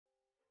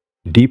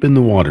Deep in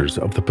the waters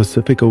of the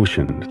Pacific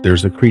Ocean,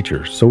 there's a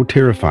creature so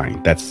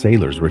terrifying that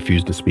sailors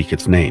refuse to speak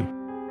its name.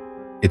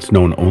 It's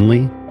known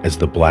only as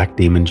the black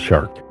demon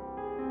shark.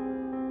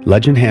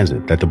 Legend has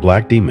it that the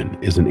black demon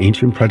is an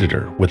ancient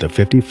predator with a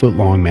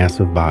 50-foot-long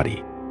massive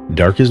body,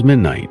 dark as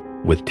midnight,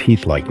 with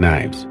teeth like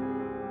knives.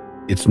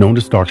 It's known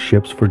to stalk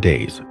ships for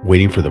days,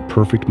 waiting for the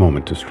perfect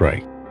moment to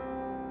strike.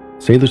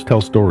 Sailors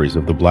tell stories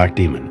of the black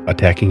demon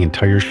attacking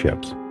entire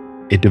ships.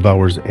 It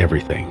devours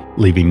everything,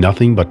 leaving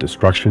nothing but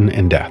destruction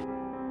and death.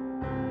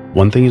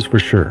 One thing is for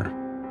sure,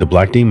 the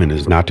black demon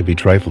is not to be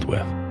trifled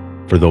with.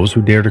 For those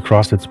who dare to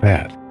cross its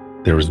path,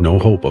 there is no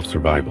hope of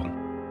survival.